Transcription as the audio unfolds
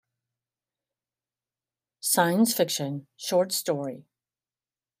Science fiction short story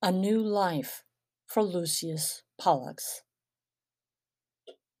A New Life for Lucius Pollex.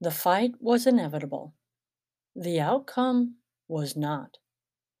 The fight was inevitable. The outcome was not.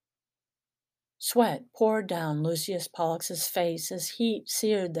 Sweat poured down Lucius Pollex's face as heat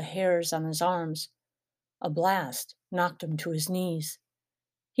seared the hairs on his arms. A blast knocked him to his knees.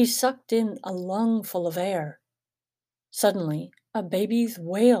 He sucked in a lungful of air. Suddenly, a baby's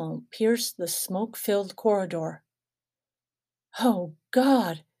wail pierced the smoke-filled corridor. Oh,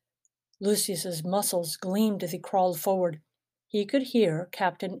 God! Lucius's muscles gleamed as he crawled forward. He could hear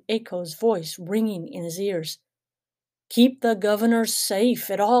Captain Ako's voice ringing in his ears. "Keep the governor safe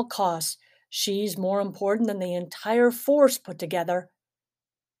at all costs. She's more important than the entire force put together."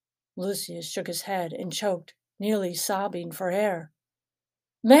 Lucius shook his head and choked, nearly sobbing for air.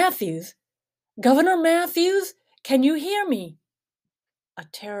 "Matthews! Governor Matthews! Can you hear me?" A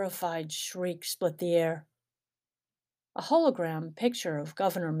terrified shriek split the air. A hologram picture of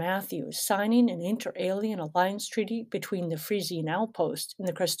Governor Matthews signing an inter-alien alliance treaty between the Frisian outpost and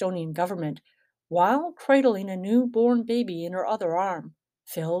the Crestonian government while cradling a newborn baby in her other arm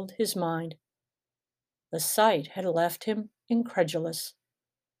filled his mind. The sight had left him incredulous.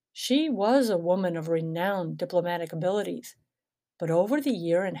 She was a woman of renowned diplomatic abilities, but over the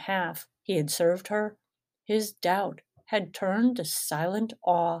year and a half he had served her, his doubt had turned to silent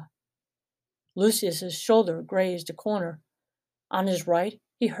awe. Lucius's shoulder grazed a corner. On his right,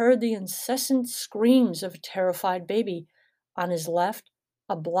 he heard the incessant screams of a terrified baby. On his left,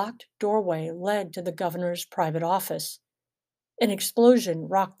 a blocked doorway led to the governor's private office. An explosion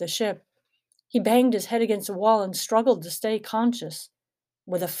rocked the ship. He banged his head against the wall and struggled to stay conscious.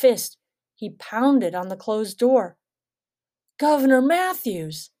 With a fist, he pounded on the closed door. "Governor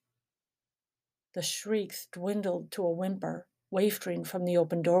Matthews!" The shrieks dwindled to a whimper, wafting from the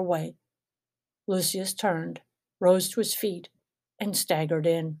open doorway. Lucius turned, rose to his feet, and staggered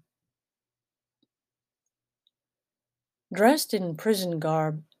in. Dressed in prison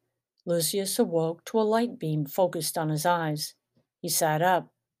garb, Lucius awoke to a light beam focused on his eyes. He sat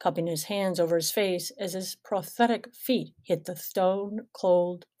up, cupping his hands over his face as his prosthetic feet hit the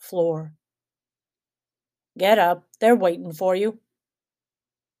stone-cold floor. "Get up, they're waiting for you."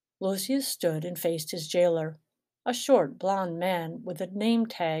 Lucius stood and faced his jailer, a short, blond man with the name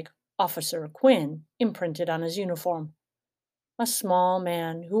tag Officer Quinn imprinted on his uniform. A small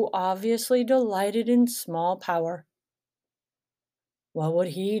man who obviously delighted in small power. What would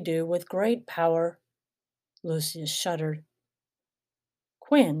he do with great power? Lucius shuddered.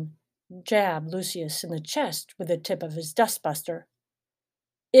 Quinn jabbed Lucius in the chest with the tip of his dustbuster.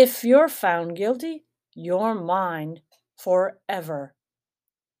 "If you're found guilty, you're mine forever."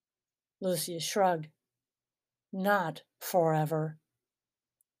 Lucius shrugged. "Not forever."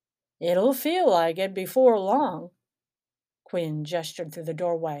 "It'll feel like it before long." Quinn gestured through the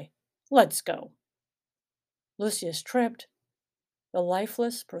doorway. "Let's go." Lucius tripped. The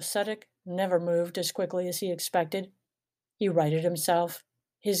lifeless prosthetic never moved as quickly as he expected. He righted himself.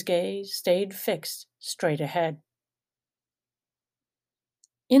 His gaze stayed fixed straight ahead.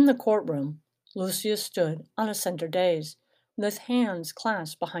 In the courtroom, Lucius stood on a center dais, with his hands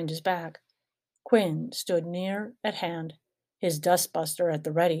clasped behind his back. Quinn stood near at hand, his dustbuster at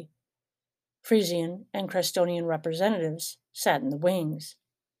the ready. Frisian and Crestonian representatives sat in the wings.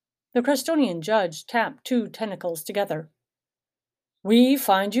 The Crestonian judge tapped two tentacles together. "We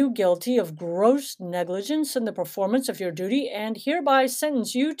find you guilty of gross negligence in the performance of your duty and hereby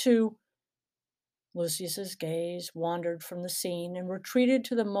sentence you to—" Lucius's gaze wandered from the scene and retreated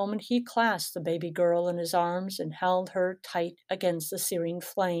to the moment he clasped the baby girl in his arms and held her tight against the searing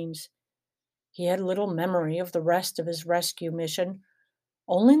flames. He had little memory of the rest of his rescue mission,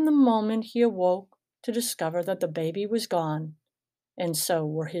 only in the moment he awoke to discover that the baby was gone, and so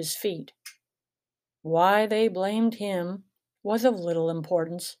were his feet. Why they blamed him was of little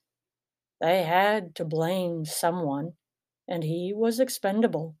importance. They had to blame someone, and he was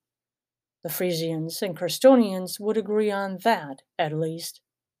expendable. The Frisians and Crestonians would agree on that, at least.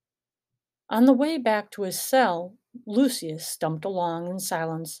 On the way back to his cell, Lucius stumped along in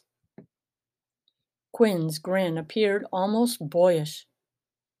silence. Quinn's grin appeared almost boyish.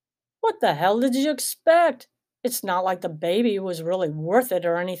 "What the hell did you expect? It's not like the baby was really worth it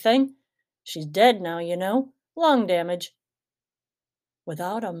or anything. She's dead now, you know. Lung damage."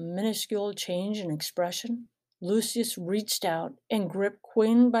 Without a minuscule change in expression, Lucius reached out and gripped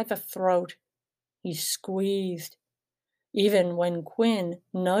Quinn by the throat. He squeezed. Even when Quinn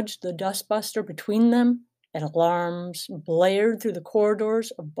nudged the dustbuster between them and alarms blared through the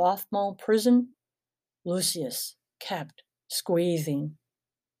corridors of Bothmal prison, Lucius kept squeezing.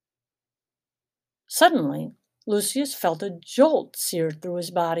 Suddenly, Lucius felt a jolt seared through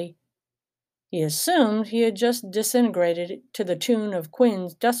his body. He assumed he had just disintegrated to the tune of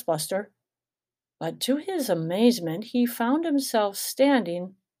Quinn's dustbuster, but to his amazement, he found himself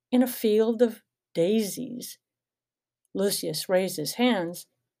standing in a field of daisies. Lucius raised his hands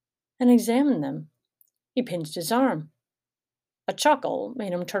and examined them. He pinched his arm. A chuckle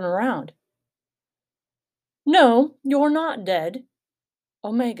made him turn around. No, you're not dead.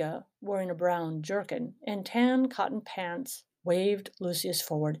 Omega, wearing a brown jerkin and tan cotton pants, waved Lucius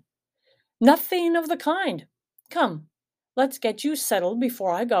forward. Nothing of the kind. Come, let's get you settled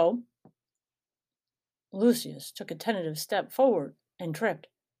before I go. Lucius took a tentative step forward and tripped.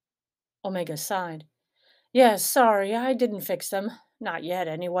 Omega sighed. Yes, sorry, I didn't fix them. Not yet,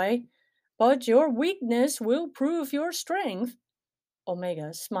 anyway. But your weakness will prove your strength.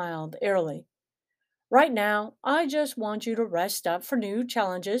 Omega smiled airily. Right now, I just want you to rest up for new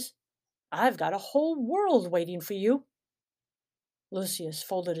challenges. I've got a whole world waiting for you. Lucius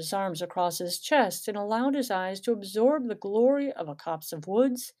folded his arms across his chest and allowed his eyes to absorb the glory of a copse of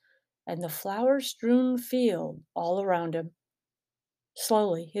woods and the flower-strewn field all around him.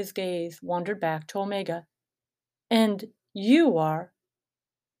 Slowly, his gaze wandered back to Omega. And you are?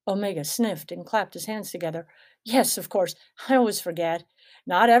 Omega sniffed and clapped his hands together. Yes, of course, I always forget.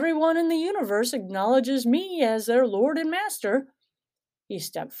 Not everyone in the universe acknowledges me as their lord and master. He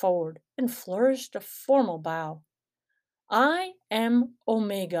stepped forward and flourished a formal bow. I am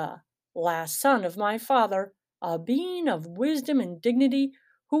Omega, last son of my father, a being of wisdom and dignity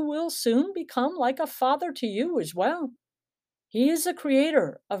who will soon become like a father to you as well. He is the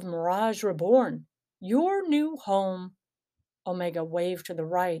creator of Mirage Reborn, your new home. Omega waved to the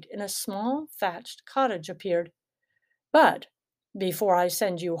right, and a small thatched cottage appeared. But before I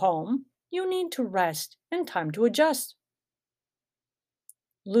send you home, you need to rest and time to adjust.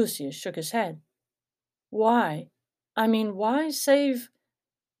 Lucius shook his head. Why? Why save?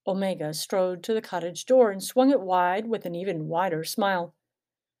 Omega strode to the cottage door and swung it wide with an even wider smile.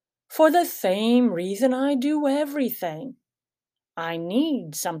 For the same reason I do everything. I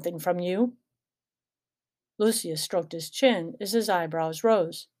need something from you. Lucius stroked his chin as his eyebrows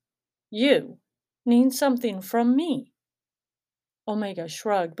rose. You need something from me. Omega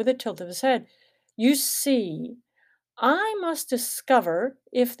shrugged with a tilt of his head. You see, I must discover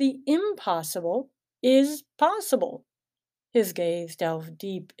if the impossible is possible. His gaze delved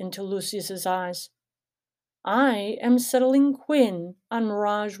deep into Lucius's eyes. I am settling Quinn on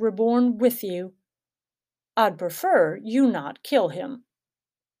Mirage Reborn with you. I'd prefer you not kill him.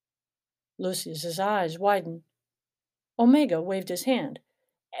 Lucius's eyes widened. Omega waved his hand.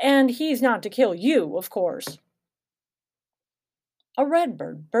 And he's not to kill you, of course. A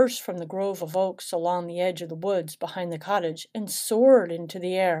redbird burst from the grove of oaks along the edge of the woods behind the cottage and soared into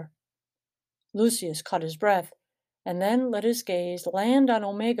the air. Lucius caught his breath, and then let his gaze land on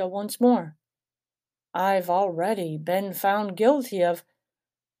Omega once more. I've already been found guilty of...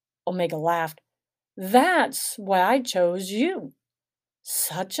 Omega laughed. That's why I chose you.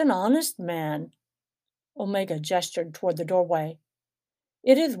 Such an honest man. Omega gestured toward the doorway.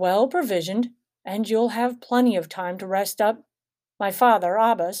 It is well provisioned, and you'll have plenty of time to rest up. My father,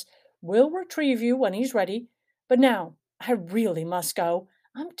 Abbas, will retrieve you when he's ready, but now I really must go.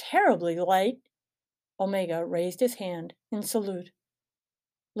 I'm terribly late. Omega raised his hand in salute.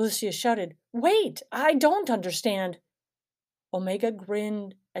 Lucius shouted, Wait! I don't understand. Omega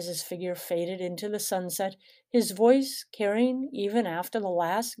grinned as his figure faded into the sunset, his voice carrying even after the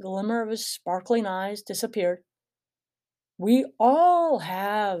last glimmer of his sparkling eyes disappeared. We all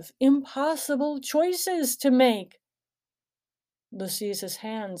have impossible choices to make. Lucius's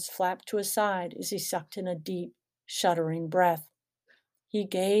hands flapped to his side as he sucked in a deep, shuddering breath. He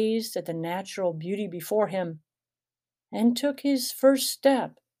gazed at the natural beauty before him and took his first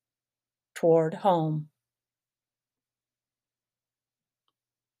step toward home.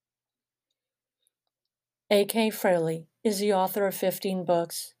 A.K. Fraley is the author of 15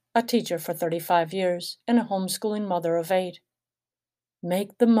 books, a teacher for 35 years, and a homeschooling mother of 8.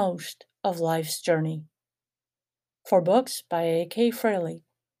 Make the most of life's journey. For books by A.K. Fraley,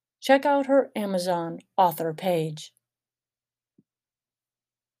 check out her Amazon author page.